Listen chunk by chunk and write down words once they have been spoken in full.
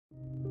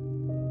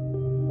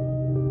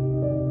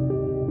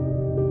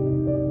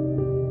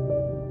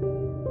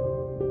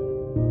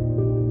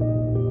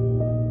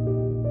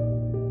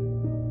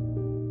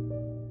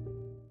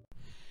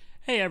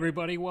Hey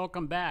everybody,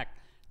 welcome back.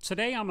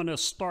 Today I'm going to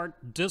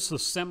start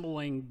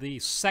disassembling the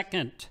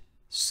second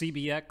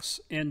CBX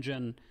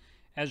engine.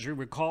 As you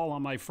recall,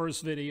 on my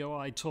first video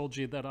I told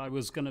you that I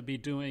was going to be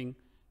doing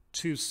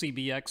two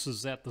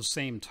CBXs at the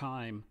same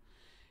time.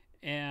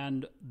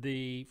 And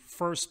the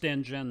first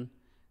engine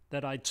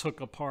that I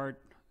took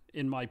apart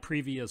in my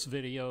previous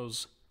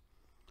videos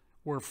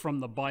were from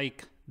the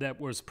bike that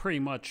was pretty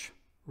much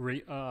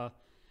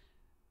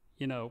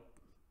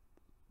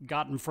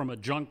gotten from a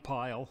junk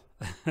pile,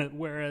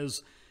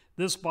 whereas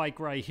this bike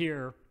right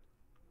here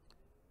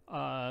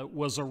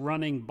was a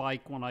running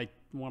bike when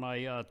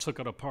I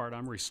took it apart.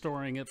 I'm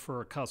restoring it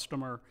for a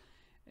customer,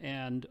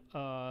 and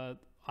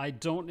I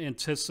don't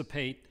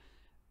anticipate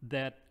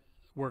that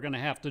we're going to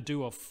have to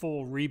do a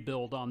full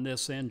rebuild on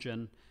this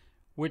engine,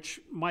 which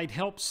might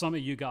help some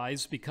of you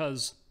guys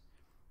because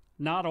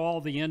not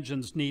all the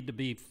engines need to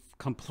be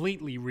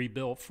completely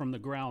rebuilt from the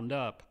ground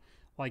up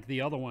like the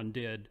other one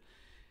did.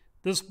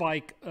 This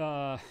bike,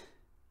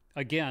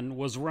 again,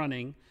 was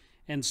running,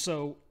 and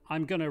so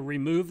I'm going to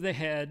remove the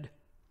head,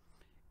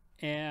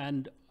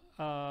 and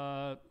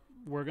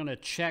we're going to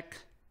check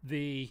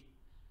the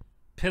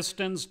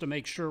pistons to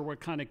make sure what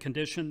kind of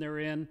condition they're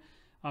in.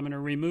 I'm going to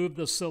remove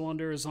the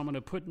cylinders. I'm going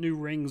to put new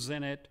rings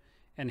in it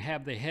and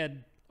have the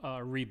head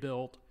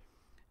rebuilt,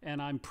 and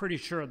I'm pretty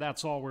sure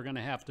that's all we're going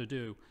to have to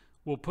do.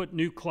 We'll put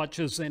new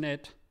clutches in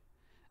it,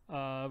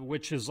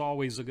 which is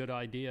always a good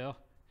idea.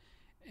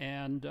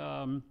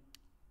 And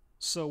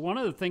so one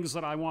of the things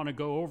that I want to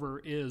go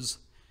over is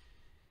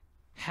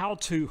how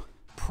to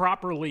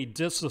properly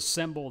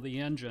disassemble the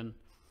engine.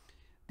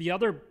 The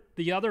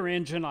other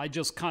engine, I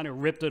just kind of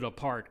ripped it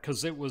apart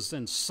because it was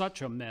in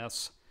such a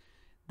mess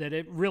that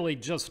it really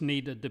just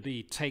needed to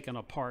be taken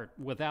apart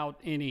without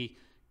any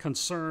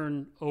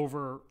concern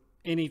over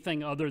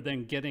anything other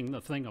than getting the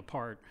thing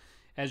apart.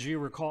 As you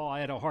recall, I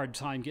had a hard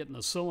time getting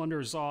the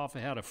cylinders off. I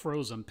had a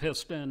frozen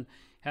piston,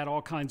 had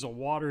all kinds of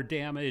water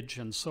damage,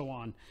 and so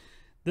on.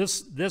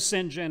 This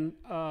engine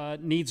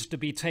needs to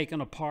be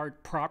taken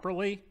apart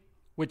properly,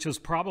 which is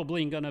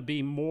probably going to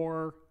be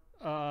more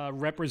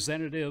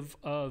representative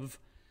of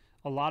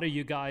a lot of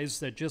you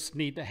guys that just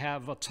need to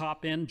have a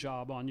top-end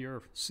job on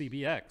your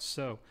CBX.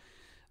 So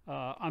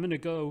I'm going to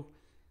go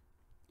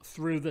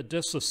through the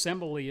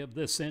disassembly of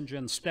this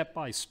engine step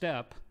by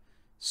step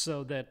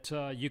so that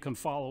you can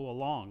follow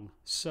along.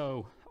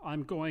 So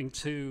I'm going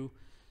to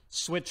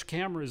switch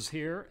cameras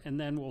here, and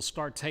then we'll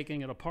start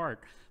taking it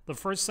apart. The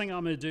first thing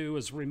I'm going to do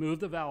is remove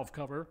the valve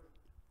cover,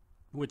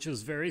 which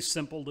is very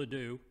simple to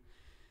do.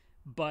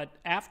 But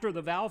after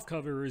the valve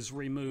cover is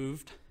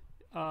removed,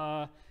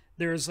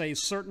 there's a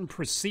certain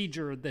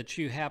procedure that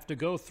you have to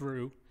go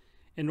through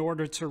in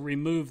order to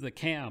remove the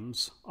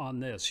cams on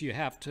this. You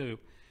have to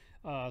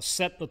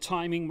set the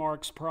timing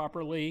marks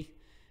properly.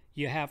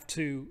 You have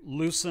to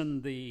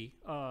loosen the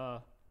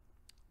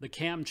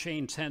cam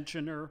chain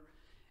tensioner,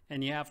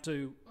 and you have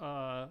to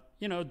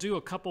do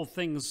a couple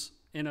things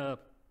in a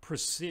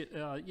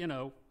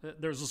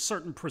there's a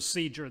certain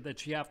procedure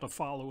that you have to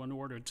follow in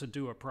order to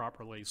do it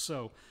properly.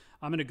 So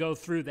I'm going to go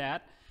through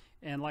that,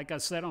 and like I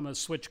said, I'm going to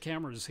switch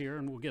cameras here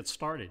and we'll get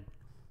started.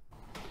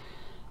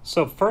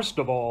 So first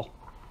of all,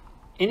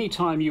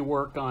 anytime you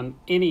work on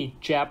any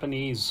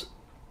Japanese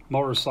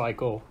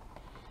motorcycle,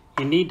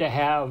 you need to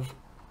have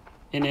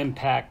an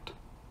impact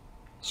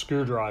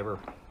screwdriver.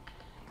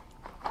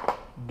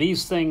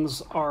 These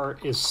things are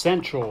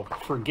essential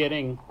for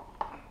getting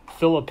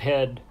Phillip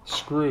head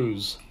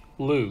screws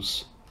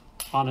loose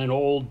on an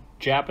old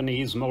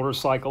Japanese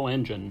motorcycle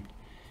engine.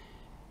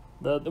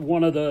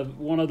 One of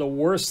the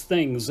worst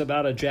things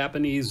about a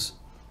Japanese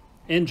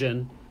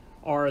engine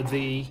are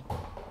the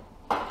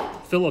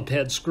Phillip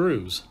head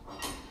screws.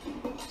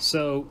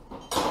 So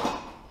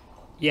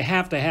you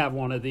have to have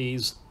one of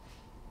these.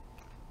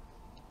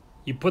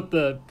 You put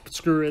the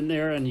screw in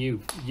there and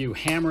you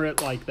hammer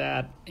it like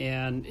that,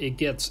 and it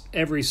gets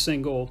every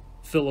single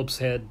Phillips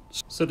head.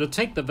 So to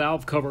take the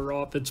valve cover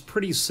off, it's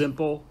pretty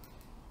simple,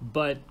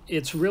 but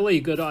it's really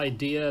a good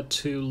idea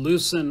to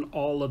loosen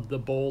all of the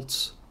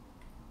bolts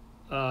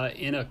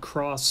in a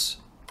cross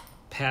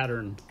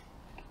pattern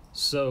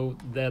so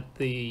that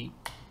the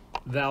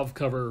valve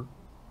cover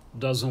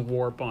doesn't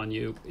warp on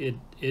you. It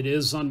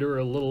is under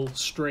a little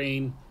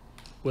strain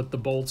with the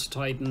bolts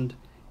tightened,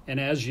 and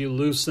as you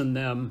loosen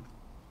them,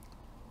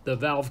 the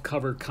valve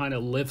cover kind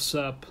of lifts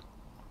up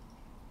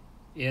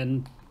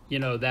in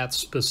that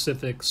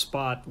specific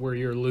spot where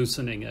you're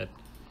loosening it.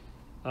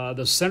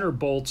 The center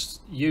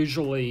bolts,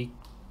 usually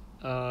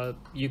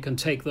you can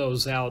take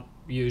those out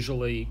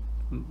usually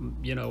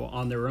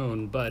on their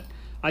own, but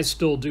I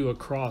still do a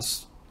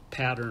cross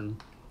pattern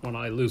when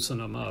I loosen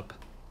them up.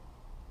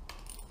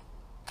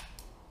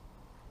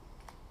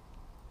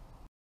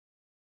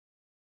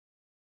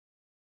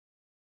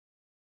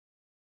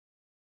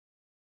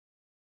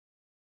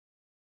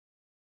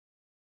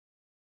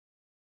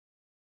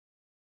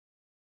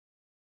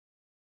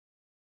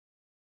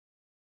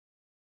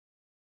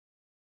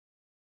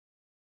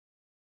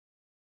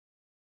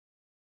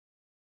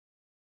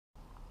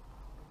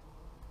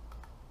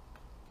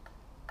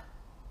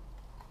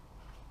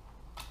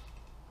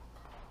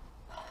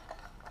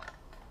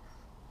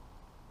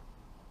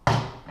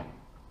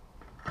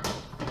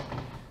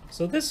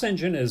 So this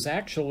engine is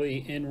actually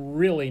in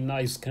really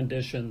nice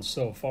condition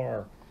so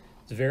far.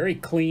 It's very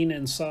clean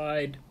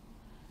inside,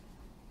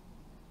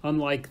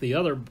 unlike the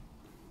other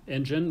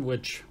engine,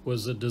 which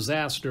was a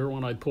disaster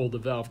when I pulled the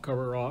valve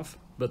cover off.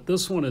 But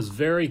this one is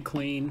very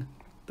clean.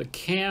 The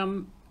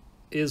cam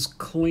is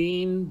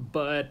clean,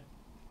 but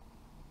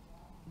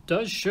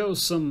does show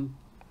some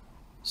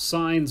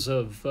signs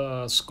of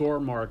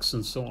score marks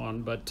and so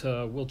on, but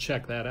we'll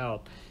check that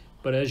out.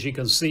 But as you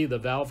can see, the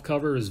valve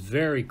cover is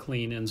very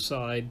clean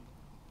inside,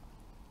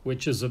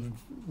 which is a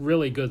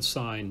really good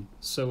sign.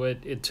 So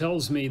it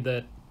tells me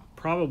that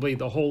probably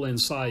the whole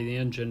inside of the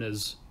engine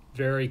is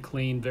very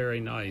clean, very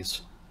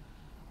nice.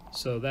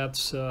 So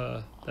that's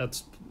I'm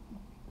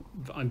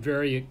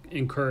very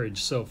encouraged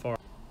so far.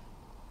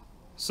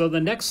 So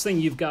the next thing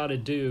you've got to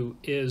do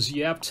is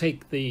you have to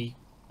take the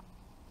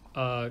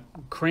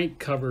crank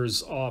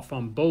covers off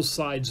on both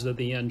sides of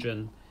the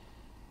engine,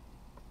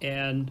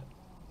 and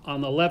on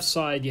the left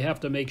side you have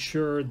to make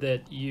sure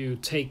that you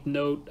take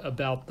note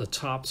about the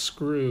top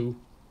screw,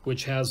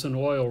 which has an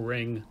oil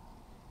ring,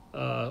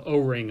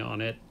 O-ring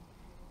on it.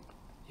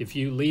 If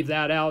you leave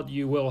that out,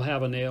 you will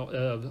have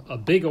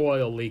a big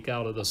oil leak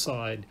out of the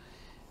side.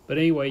 But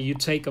anyway, you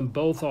take them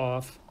both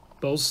off,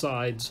 both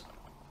sides.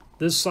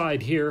 This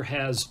side here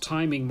has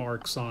timing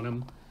marks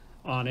on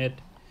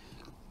it.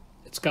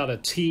 It's got a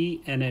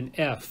T and an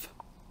F.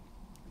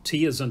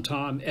 T is in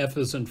Tom, F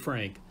is in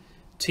Frank.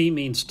 T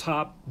means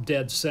top,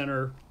 dead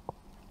center,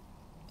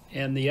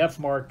 and the F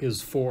mark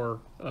is for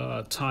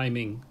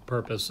timing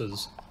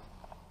purposes.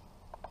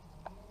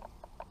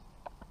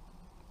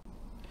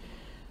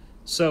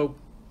 So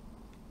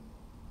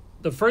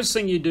the first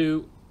thing you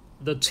do,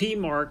 the T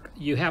mark,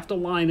 you have to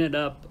line it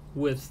up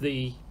with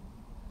the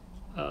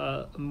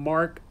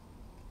mark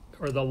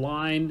or the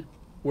line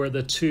where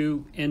the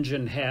two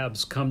engine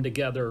halves come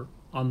together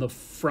on the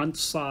front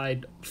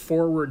side,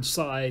 forward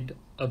side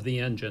of the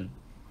engine.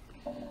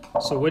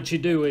 So what you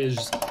do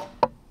is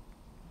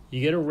you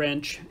get a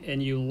wrench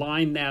and you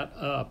line that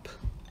up.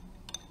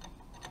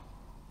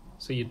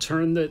 So you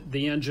turn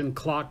the engine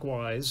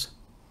clockwise,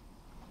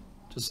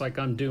 just like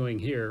I'm doing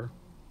here,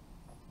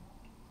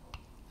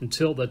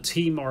 until the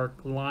T mark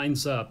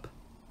lines up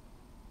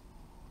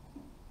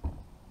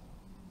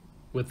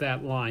with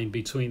that line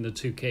between the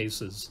two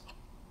cases,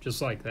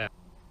 just like that.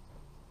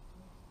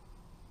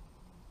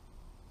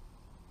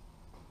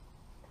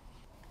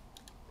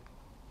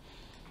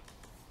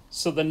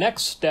 So the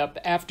next step,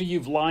 after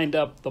you've lined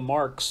up the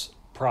marks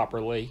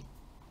properly,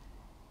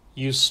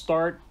 you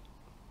start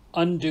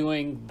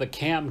undoing the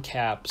cam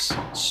caps,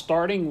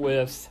 starting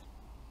with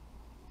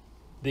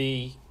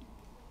the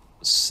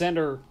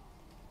center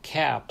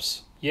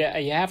caps. Yeah,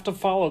 you have to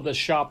follow the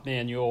shop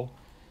manual,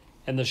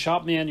 and the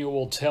shop manual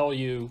will tell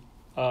you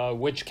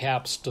which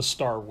caps to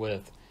start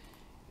with.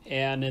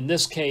 And in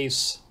this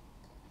case,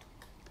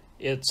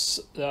 it's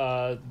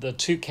the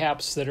two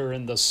caps that are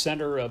in the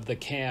center of the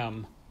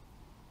cam,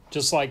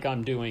 just like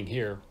I'm doing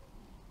here.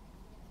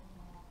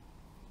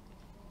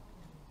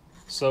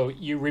 So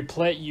you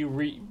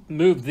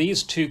remove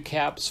these two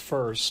caps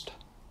first,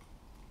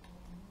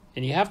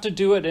 and you have to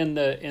do it in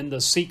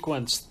the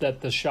sequence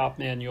that the shop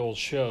manual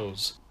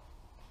shows.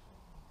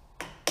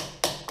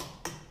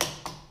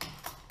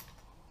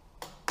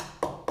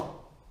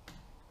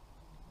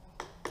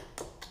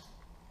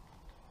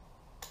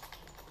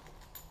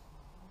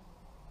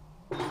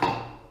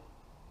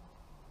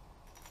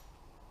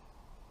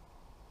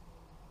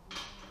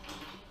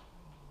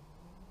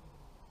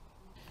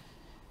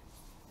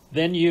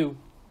 Then you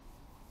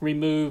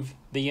remove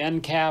the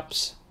end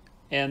caps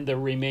and the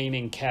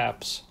remaining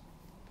caps,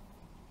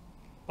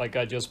 like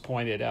I just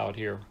pointed out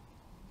here.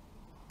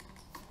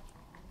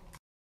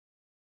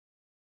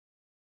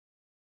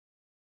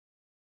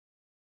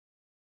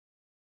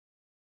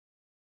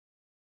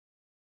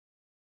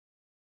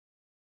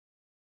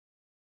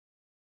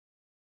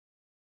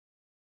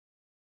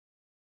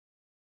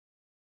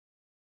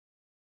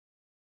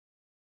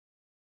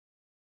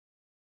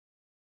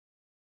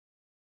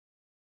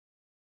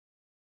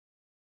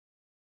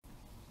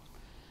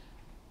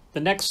 The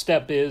next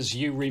step is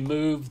you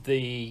remove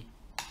the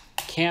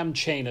cam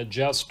chain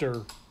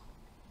adjuster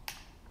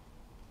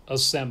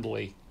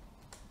assembly,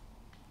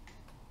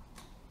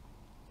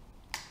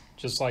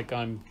 just like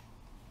I'm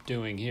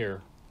doing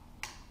here.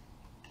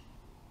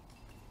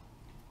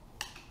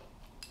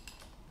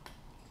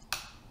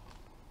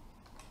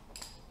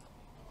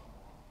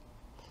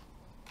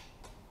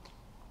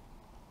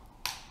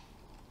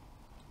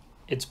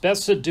 It's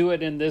best to do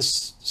it in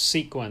this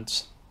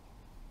sequence,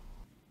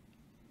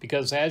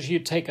 because as you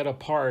take it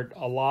apart,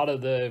 a lot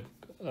of the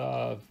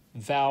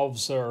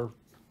valves are,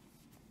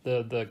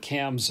 the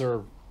cams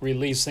are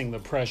releasing the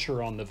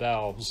pressure on the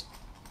valves.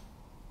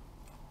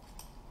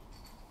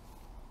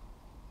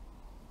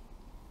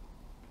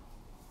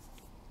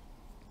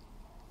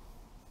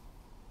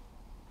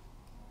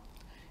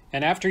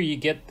 And after you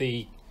get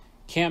the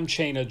cam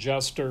chain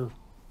adjuster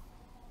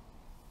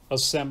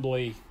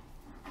assembly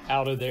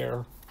out of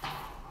there,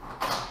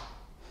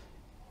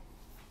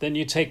 then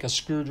you take a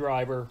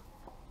screwdriver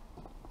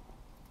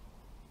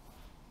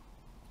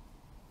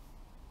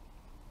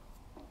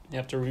You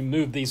have to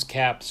remove these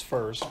caps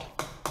first.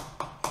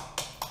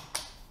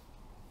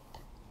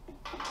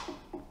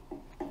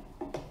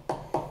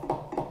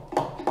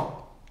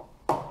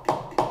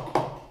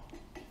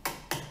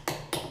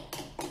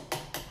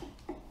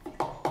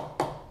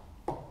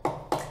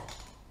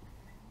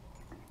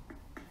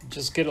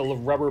 Just get a little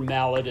rubber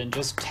mallet and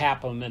just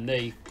tap them and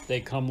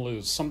they come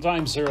loose.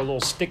 Sometimes they're a little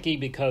sticky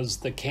because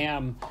the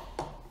cam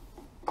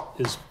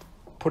is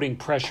putting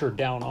pressure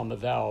down on the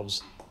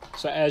valves.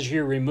 So as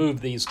you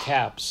remove these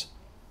caps,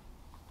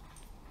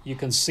 you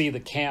can see the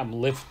cam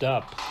lift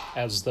up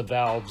as the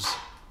valves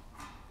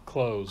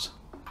close.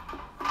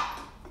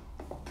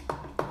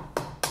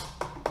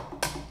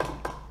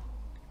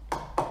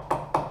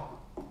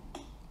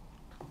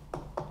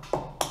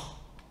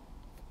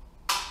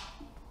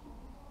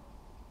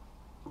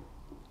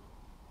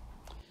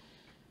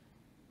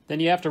 Then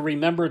you have to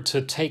remember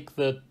to take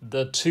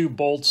the two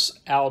bolts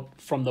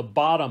out from the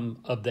bottom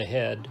of the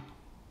head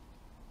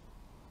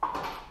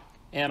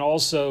and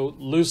also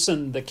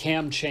loosen the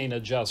cam chain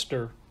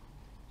adjuster.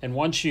 And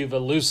once you've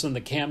loosened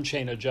the cam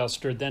chain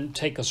adjuster, then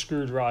take a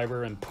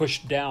screwdriver and push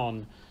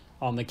down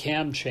on the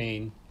cam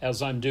chain,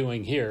 as I'm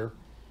doing here.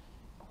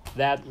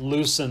 That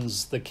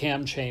loosens the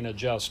cam chain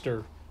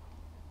adjuster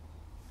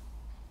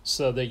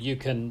so that you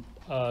can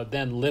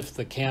then lift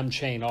the cam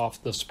chain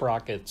off the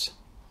sprockets.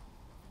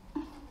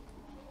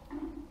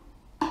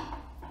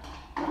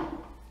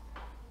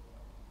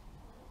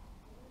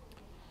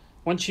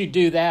 Once you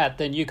do that,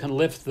 then you can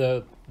lift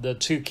the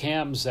two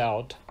cams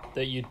out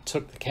that you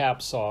took the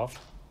caps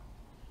off.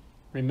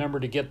 Remember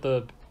to get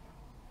the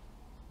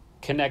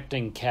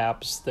connecting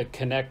caps that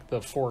connect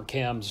the four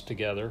cams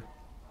together.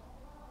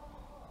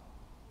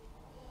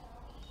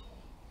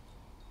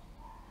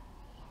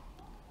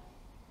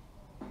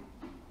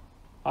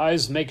 I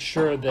always make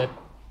sure that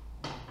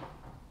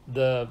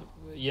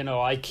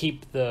I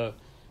keep the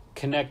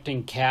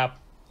connecting cap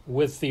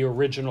with the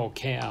original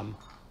cam.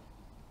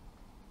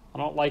 I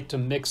don't like to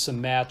mix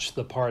and match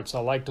the parts. I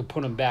like to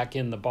put them back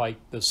in the bike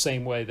the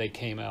same way they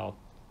came out.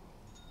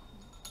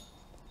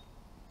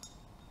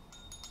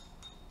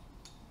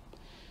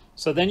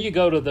 So then you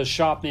go to the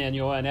shop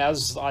manual, and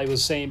as I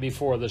was saying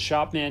before, the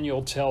shop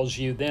manual tells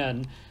you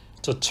then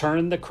to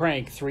turn the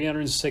crank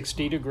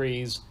 360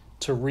 degrees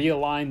to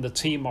realign the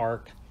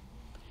T-mark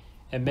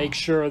and make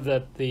sure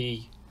that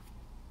the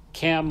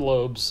cam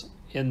lobes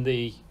in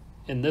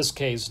this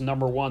case,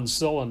 number one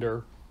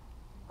cylinder,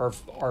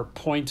 are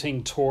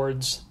pointing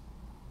towards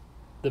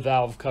the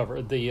valve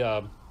cover,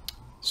 the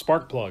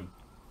spark plug.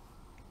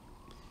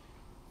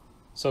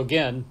 So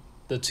again,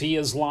 the T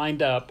is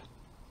lined up.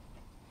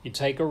 You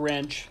take a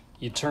wrench,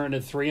 you turn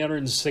it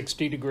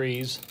 360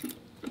 degrees,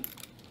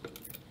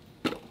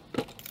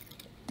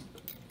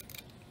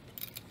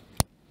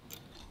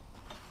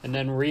 and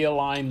then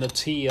realign the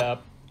T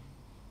up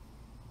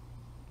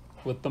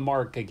with the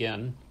mark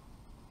again.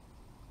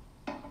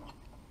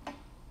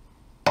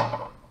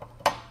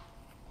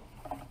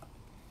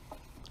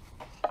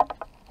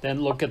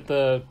 Then look at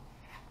the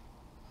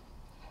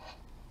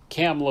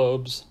cam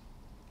lobes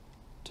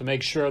to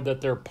make sure that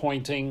they're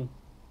pointing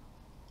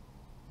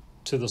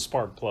to the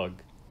spark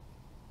plug.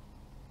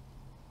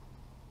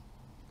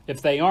 If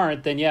they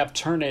aren't, then you have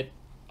to turn it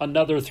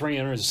another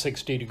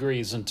 360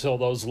 degrees until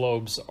those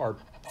lobes are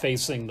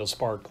facing the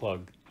spark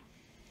plug.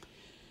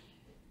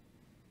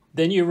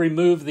 Then you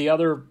remove the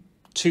other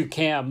two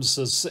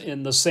cams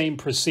in the same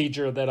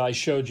procedure that I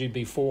showed you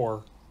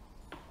before.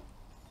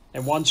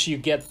 And once you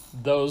get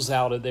those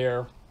out of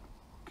there,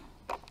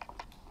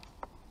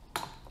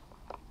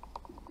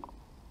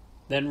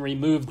 then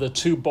remove the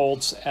two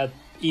bolts at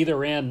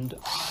either end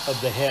of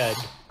the head.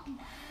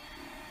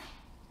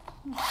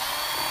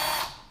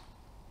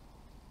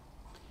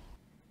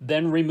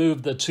 Then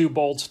remove the two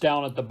bolts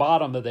down at the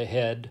bottom of the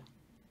head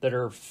that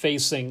are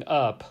facing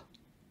up.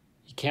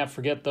 You can't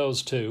forget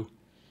those two.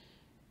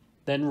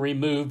 Then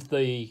remove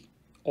the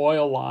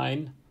oil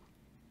line,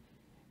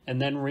 and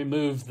then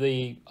remove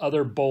the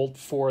other bolt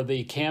for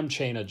the cam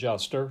chain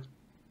adjuster.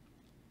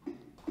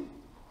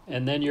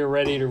 And then you're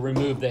ready to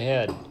remove the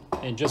head.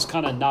 And just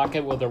kind of knock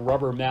it with a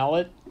rubber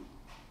mallet.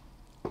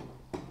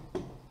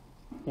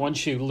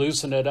 Once you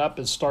loosen it up,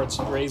 it starts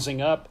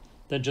raising up.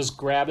 Then just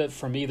grab it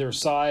from either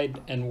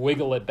side and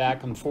wiggle it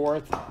back and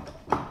forth.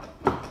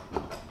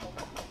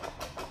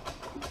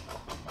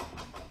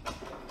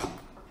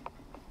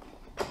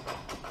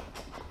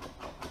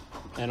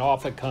 And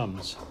off it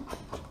comes.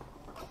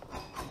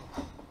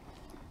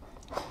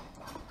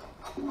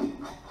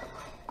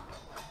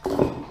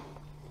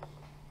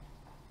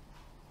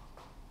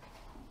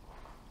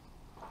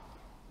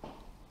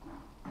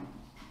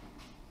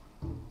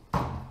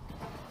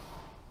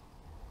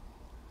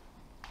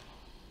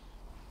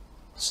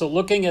 So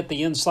looking at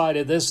the inside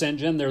of this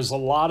engine, there's a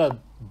lot of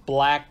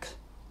black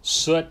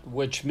soot,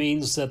 which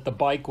means that the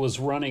bike was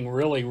running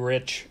really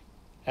rich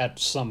at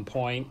some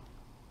point,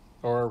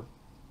 or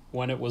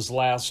when it was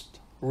last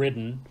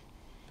ridden.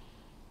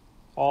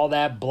 All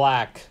that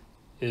black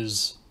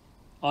is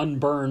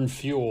unburned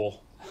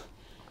fuel.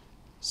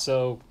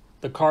 So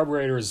the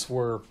carburetors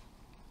were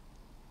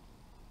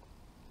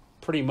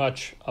pretty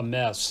much a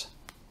mess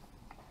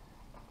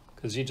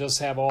because you just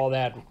have all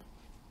that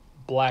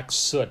black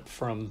soot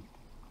from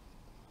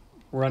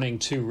running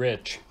too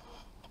rich.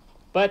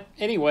 But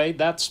anyway,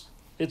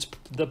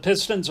 the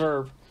pistons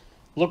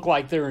look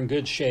like they're in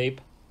good shape.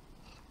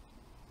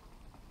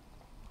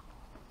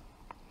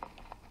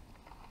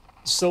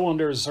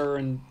 Cylinders are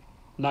in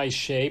nice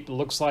shape. It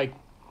looks like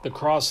the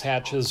cross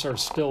hatches are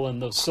still in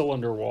the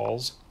cylinder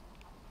walls.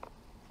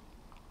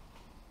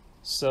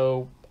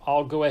 So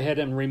I'll go ahead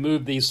and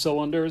remove these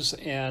cylinders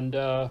and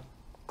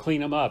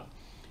clean them up.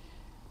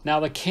 Now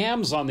the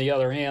cams, on the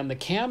other hand, the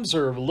cams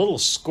are a little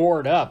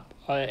scored up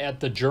at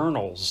the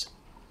journals.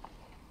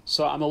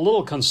 So I'm a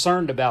little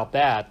concerned about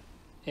that.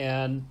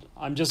 And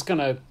I'm just going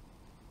to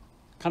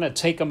kind of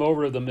take them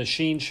over to the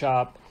machine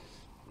shop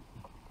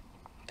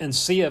and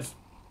see if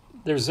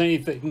there's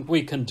anything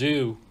we can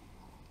do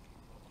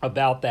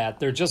about that.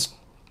 They're just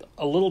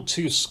a little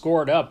too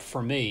scored up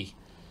for me.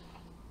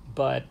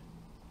 But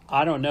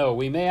I don't know.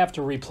 We may have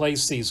to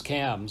replace these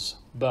cams,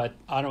 but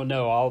I don't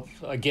know. I'll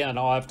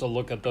have to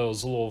look at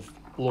those a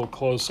little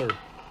closer.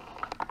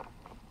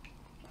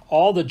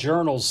 All the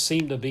journals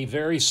seem to be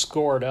very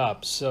scored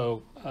up,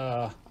 so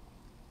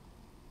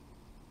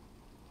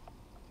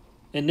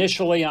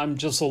initially I'm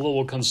just a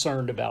little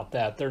concerned about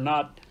that. They're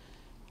not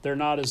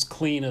as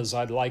clean as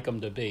I'd like them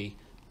to be.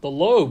 The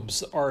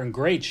lobes are in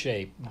great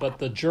shape, but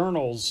the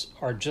journals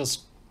are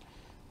just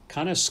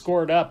kind of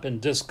scored up and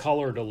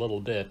discolored a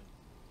little bit,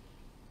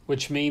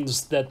 which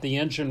means that the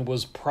engine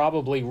was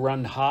probably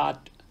run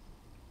hot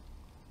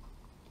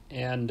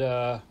and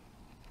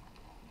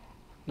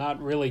not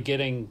really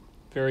getting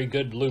very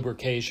good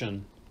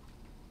lubrication.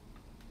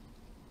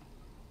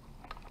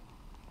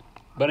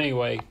 But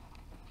anyway,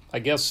 I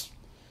guess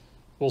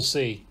we'll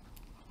see.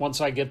 Once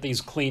I get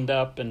these cleaned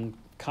up and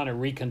kind of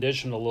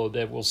reconditioned a little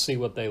bit, we'll see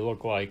what they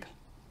look like.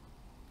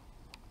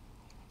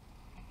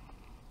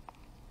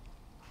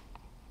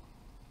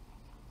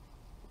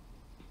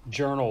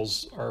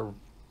 Journals are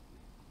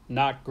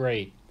not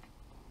great.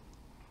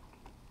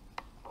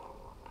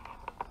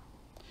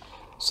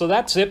 So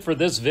that's it for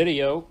this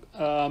video.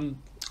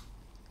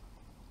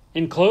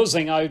 In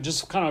closing, I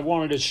just kind of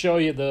wanted to show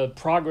you the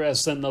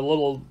progress in the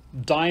little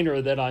diner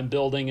that I'm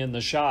building in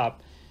the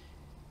shop.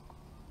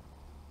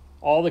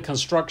 All the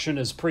construction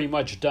is pretty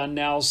much done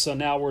now, so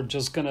now we're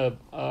just going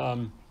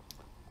to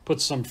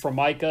put some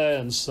Formica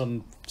and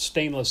some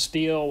stainless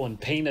steel and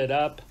paint it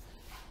up.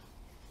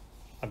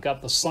 I've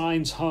got the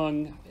signs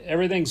hung.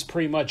 Everything's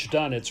pretty much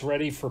done. It's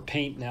ready for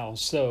paint now,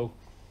 so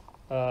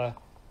I'm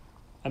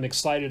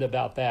excited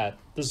about that.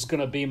 This is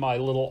going to be my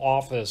little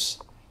office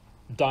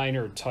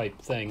diner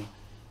type thing.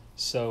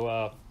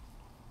 So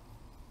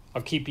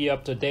I'll keep you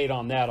up to date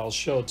on that. I'll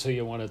show it to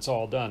you when it's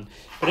all done.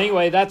 But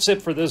anyway, that's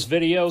it for this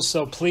video.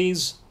 So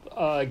please,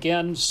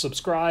 again,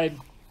 subscribe,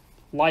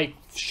 like,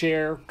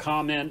 share,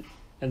 comment,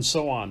 and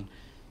so on.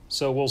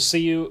 So we'll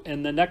see you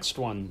in the next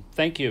one.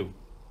 Thank you.